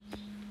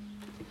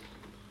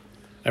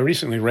I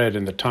recently read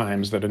in the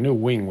Times that a new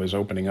wing was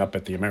opening up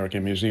at the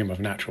American Museum of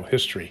Natural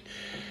History.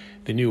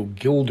 The new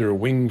Gilder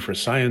Wing for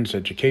Science,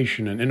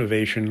 Education, and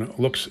Innovation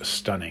looks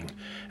stunning,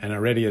 and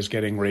already is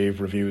getting rave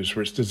reviews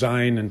for its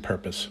design and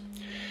purpose.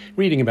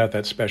 Reading about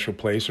that special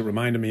place, it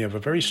reminded me of a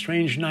very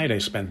strange night I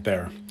spent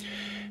there.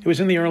 It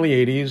was in the early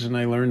 80s, and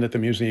I learned that the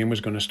museum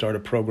was going to start a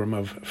program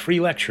of free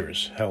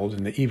lectures held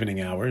in the evening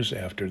hours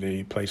after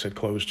the place had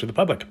closed to the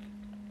public.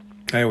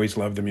 I always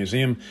loved the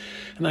museum,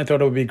 and I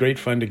thought it would be great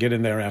fun to get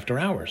in there after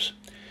hours.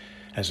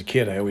 As a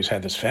kid, I always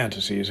had this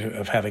fantasy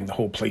of having the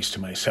whole place to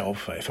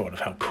myself. I thought of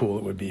how cool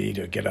it would be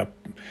to get up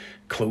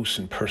close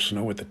and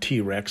personal with the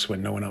T-Rex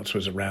when no one else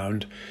was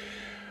around,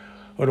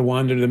 or to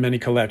wander the many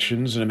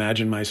collections and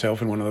imagine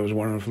myself in one of those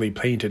wonderfully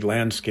painted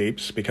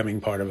landscapes becoming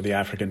part of the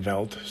African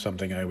veldt,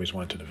 something I always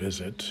wanted to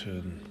visit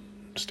and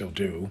still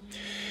do.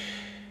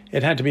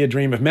 It had to be a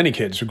dream of many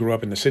kids who grew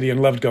up in the city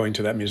and loved going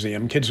to that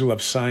museum. Kids who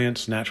love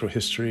science, natural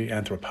history,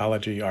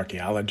 anthropology,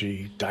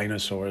 archaeology,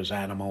 dinosaurs,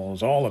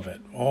 animals, all of it.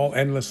 All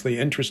endlessly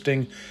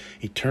interesting,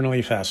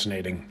 eternally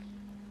fascinating.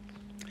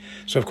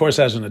 So, of course,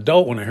 as an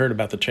adult, when I heard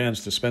about the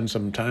chance to spend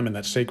some time in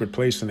that sacred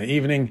place in the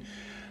evening,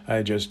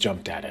 I just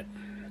jumped at it.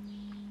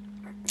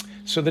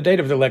 So the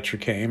date of the lecture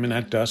came, and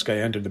at dusk I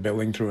entered the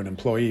building through an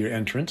employee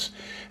entrance,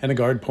 and a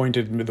guard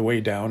pointed me the way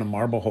down a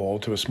marble hall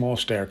to a small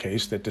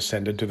staircase that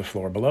descended to the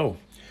floor below.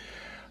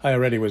 I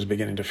already was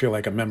beginning to feel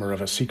like a member of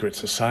a secret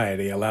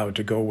society, allowed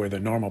to go where the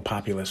normal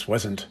populace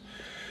wasn't.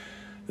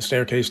 The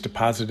staircase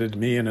deposited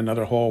me in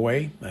another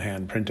hallway. A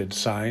hand-printed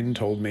sign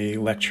told me,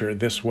 "Lecture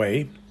this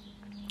way,"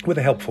 with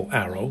a helpful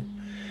arrow.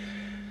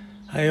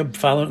 I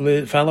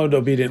followed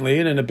obediently,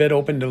 and in a bit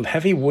opened a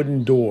heavy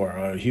wooden door.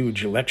 A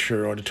huge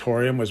lecture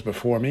auditorium was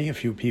before me, a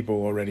few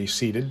people already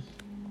seated,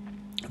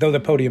 though the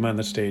podium on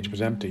the stage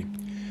was empty.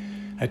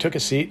 I took a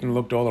seat and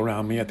looked all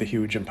around me at the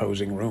huge,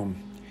 imposing room.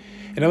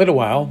 In a little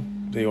while,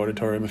 the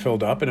auditorium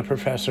filled up, and a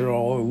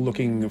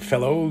professor-looking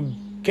fellow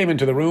came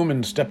into the room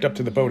and stepped up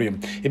to the podium.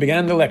 He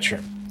began the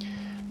lecture,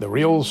 "The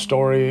Real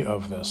Story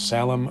of the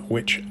Salem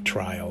Witch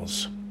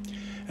Trials."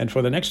 And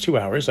for the next 2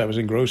 hours, I was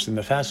engrossed in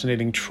the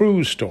fascinating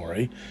true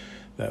story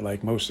that,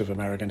 like most of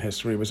American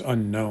history, was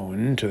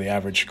unknown to the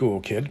average school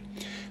kid.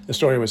 The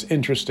story was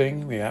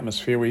interesting, the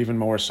atmosphere even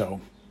more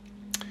so.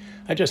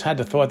 I just had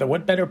the thought that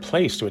what better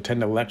place to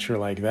attend a lecture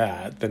like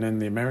that than in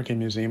the American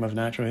Museum of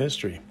Natural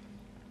History?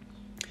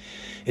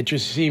 It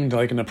just seemed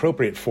like an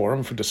appropriate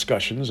forum for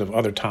discussions of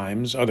other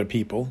times, other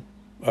people,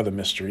 other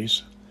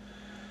mysteries.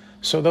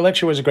 So the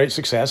lecture was a great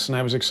success, and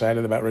I was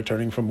excited about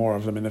returning for more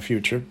of them in the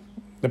future.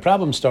 The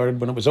problem started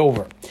when it was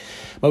over.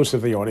 Most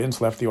of the audience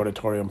left the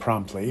auditorium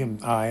promptly,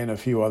 and I and a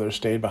few others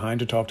stayed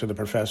behind to talk to the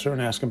professor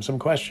and ask him some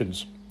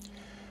questions.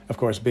 Of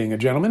course, being a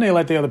gentleman, I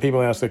let the other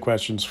people ask their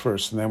questions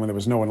first, and then when there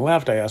was no one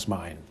left, I asked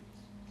mine.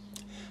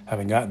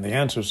 Having gotten the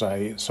answers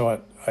I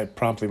sought, I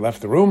promptly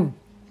left the room,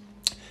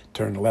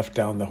 turned left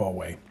down the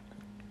hallway.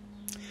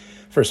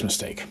 First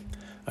mistake.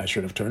 I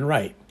should have turned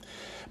right.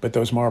 But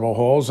those marble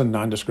halls and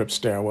nondescript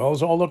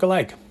stairwells all look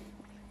alike.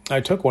 I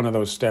took one of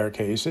those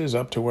staircases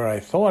up to where I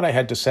thought I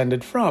had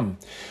descended from,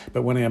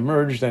 but when I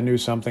emerged, I knew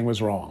something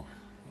was wrong.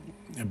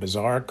 A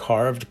bizarre,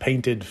 carved,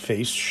 painted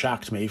face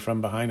shocked me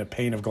from behind a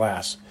pane of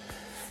glass.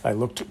 I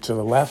looked to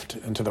the left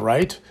and to the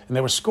right, and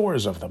there were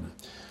scores of them.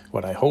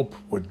 What I hope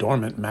were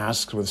dormant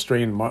masks with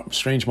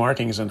strange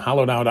markings and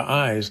hollowed-out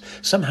eyes,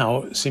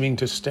 somehow seeming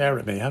to stare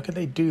at me. How could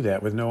they do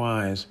that with no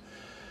eyes?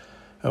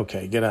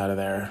 Okay, get out of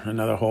there.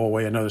 Another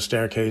hallway, another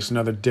staircase,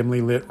 another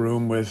dimly lit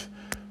room with...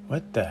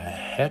 What the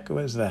heck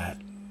was that?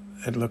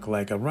 It looked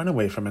like a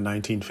runaway from a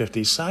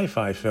 1950s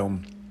sci-fi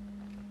film.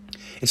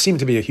 It seemed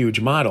to be a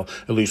huge model,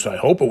 at least I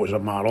hope it was a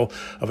model,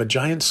 of a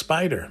giant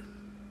spider.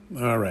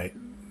 All right,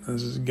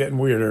 this is getting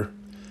weirder.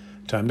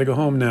 Time to go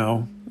home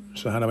now.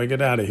 So how do I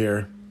get out of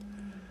here?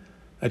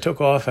 I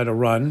took off at a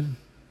run,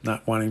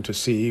 not wanting to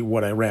see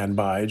what I ran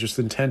by, just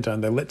intent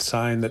on the lit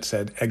sign that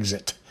said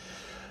exit.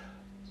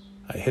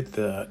 I hit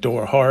the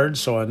door hard,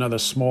 saw another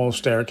small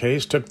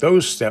staircase, took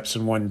those steps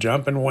in one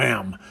jump, and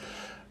wham!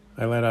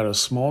 I let out a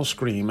small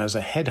scream as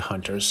a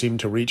headhunter seemed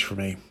to reach for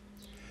me.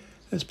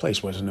 This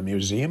place wasn't a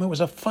museum, it was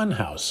a fun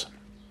house.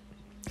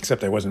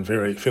 Except I wasn't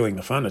feeling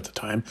the fun at the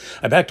time.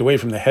 I backed away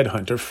from the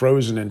headhunter,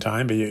 frozen in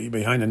time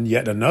behind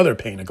yet another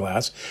pane of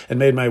glass, and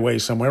made my way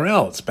somewhere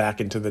else, back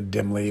into the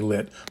dimly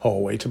lit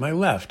hallway to my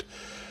left.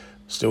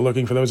 Still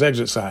looking for those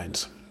exit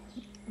signs.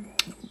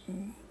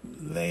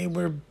 They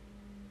were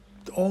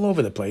all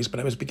over the place, but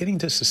I was beginning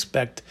to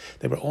suspect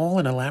they were all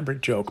an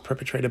elaborate joke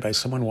perpetrated by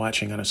someone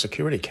watching on a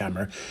security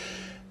camera,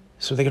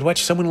 so they could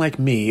watch someone like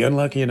me,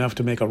 unlucky enough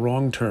to make a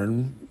wrong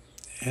turn,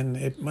 and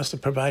it must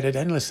have provided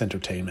endless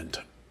entertainment.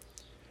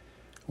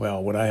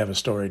 Well, would I have a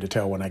story to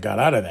tell when I got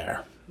out of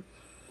there?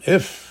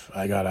 If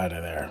I got out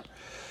of there.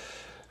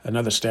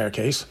 Another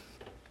staircase.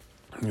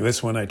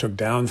 This one I took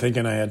down,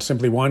 thinking I had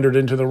simply wandered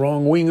into the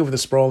wrong wing of the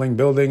sprawling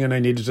building and I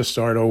needed to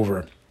start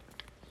over.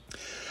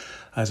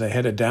 As I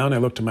headed down, I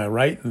looked to my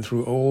right, and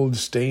through old,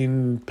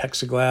 stained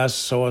plexiglass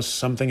saw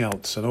something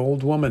else. An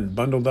old woman,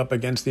 bundled up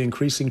against the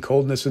increasing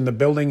coldness in the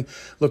building,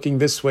 looking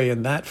this way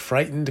and that,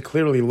 frightened,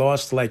 clearly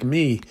lost like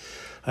me.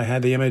 I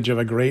had the image of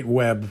a great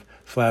web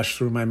flash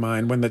through my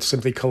mind, one that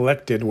simply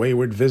collected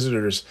wayward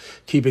visitors,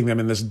 keeping them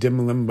in this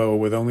dim limbo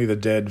with only the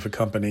dead for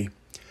company.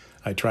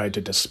 I tried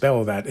to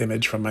dispel that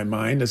image from my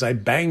mind as I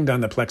banged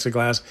on the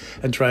plexiglass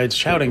and tried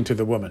shouting to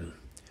the woman.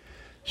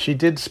 She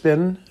did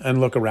spin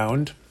and look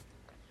around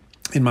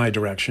in my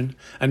direction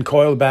and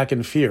coiled back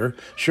in fear,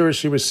 sure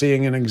she was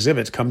seeing an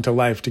exhibit come to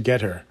life to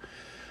get her.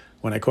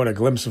 When I caught a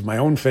glimpse of my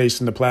own face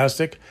in the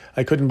plastic,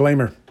 I couldn't blame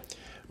her.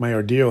 My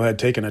ordeal had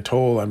taken a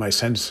toll on my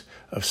sense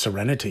of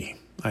serenity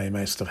I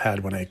must have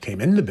had when I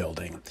came in the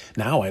building.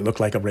 Now I looked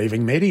like a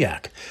raving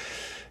maniac.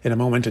 In a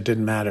moment, it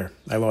didn't matter.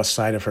 I lost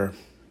sight of her.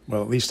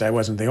 Well, at least I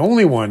wasn't the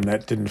only one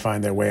that didn't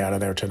find their way out of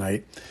there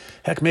tonight.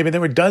 Heck, maybe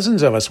there were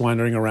dozens of us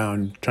wandering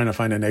around trying to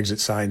find an exit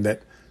sign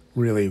that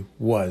really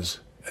was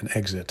an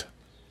exit.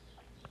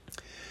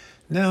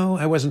 No,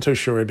 I wasn't so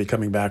sure I'd be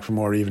coming back for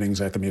more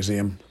evenings at the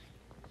museum.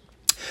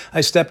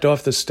 I stepped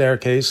off the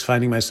staircase,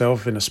 finding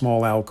myself in a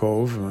small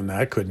alcove, and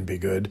that couldn't be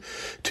good.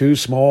 2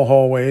 small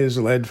hallways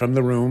led from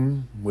the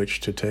room,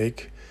 which to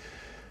take.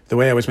 The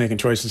way I was making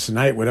choices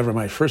tonight, whatever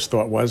my first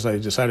thought was, I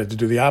decided to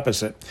do the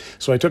opposite.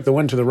 So I took the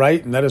one to the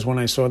right, and that is when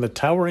I saw the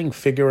towering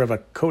figure of a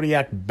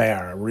Kodiak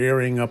bear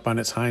rearing up on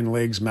its hind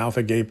legs, mouth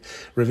agape,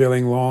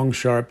 revealing long,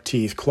 sharp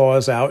teeth,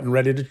 claws out and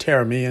ready to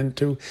tear me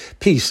into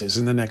pieces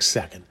in the next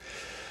second.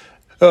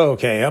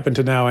 Okay, up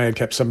until now I had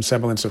kept some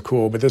semblance of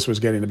cool, but this was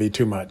getting to be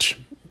too much.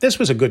 This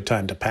was a good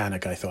time to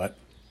panic, I thought.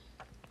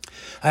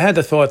 I had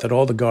the thought that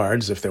all the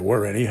guards, if there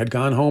were any, had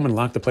gone home and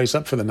locked the place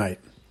up for the night.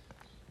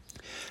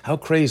 How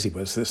crazy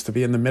was this, to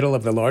be in the middle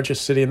of the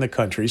largest city in the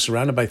country,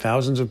 surrounded by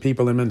thousands of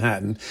people in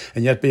Manhattan,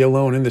 and yet be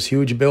alone in this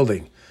huge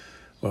building?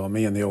 Well,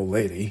 me and the old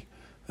lady,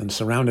 and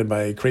surrounded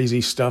by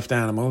crazy stuffed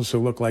animals who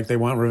look like they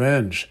want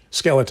revenge,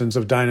 skeletons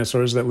of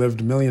dinosaurs that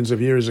lived millions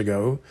of years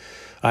ago,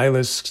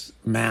 eyeless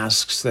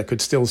masks that could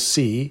still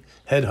see,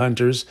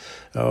 headhunters,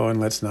 and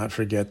let's not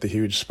forget the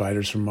huge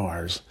spiders from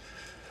Mars.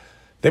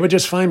 They would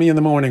just find me in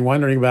the morning,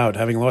 wandering about,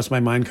 having lost my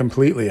mind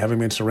completely, having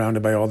been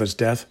surrounded by all this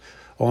death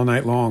all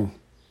night long.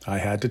 I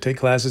had to take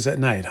classes at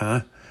night,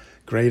 huh?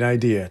 Great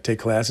idea. Take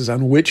classes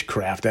on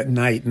witchcraft at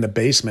night in the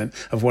basement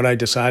of what I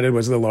decided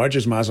was the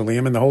largest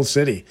mausoleum in the whole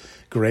city.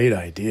 Great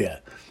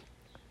idea.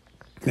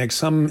 Like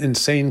some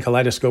insane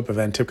kaleidoscope of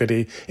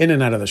antiquity, in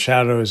and out of the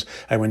shadows,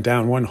 I went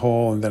down one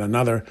hole and then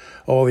another,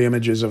 all the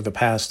images of the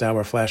past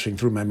hour flashing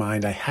through my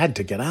mind. I had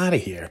to get out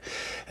of here.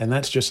 And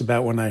that's just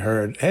about when I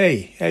heard,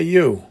 Hey,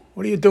 you,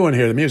 what are you doing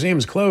here? The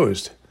museum's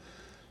closed.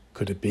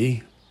 Could it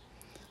be?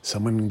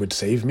 Someone would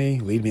save me,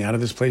 lead me out of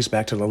this place,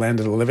 back to the land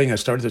of the living. I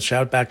started to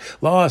shout back,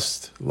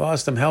 Lost,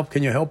 I'm help.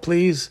 Can you help,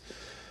 please?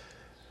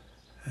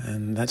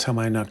 And that's how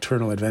my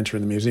nocturnal adventure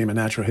in the Museum of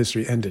Natural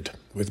History ended,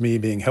 with me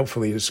being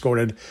helpfully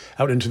escorted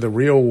out into the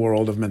real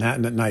world of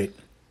Manhattan at night.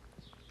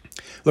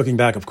 Looking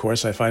back, of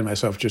course, I find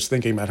myself just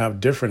thinking about how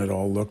different it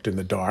all looked in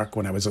the dark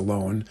when I was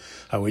alone,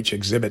 how each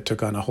exhibit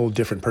took on a whole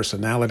different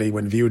personality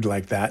when viewed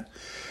like that.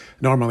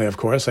 Normally, of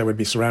course, I would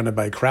be surrounded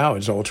by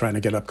crowds all trying to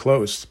get up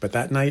close, but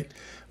that night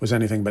was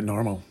anything but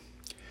normal.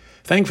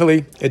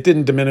 Thankfully, it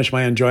didn't diminish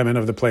my enjoyment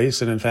of the place,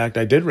 and in fact,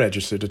 I did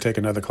register to take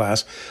another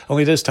class,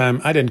 only this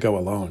time I didn't go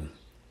alone.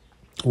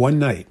 One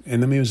night in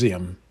the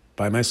museum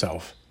by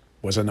myself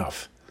was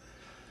enough.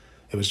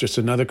 It was just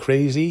another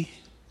crazy,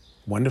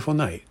 wonderful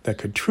night that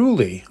could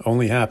truly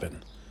only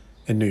happen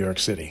in New York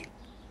City.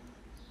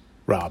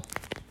 Rob.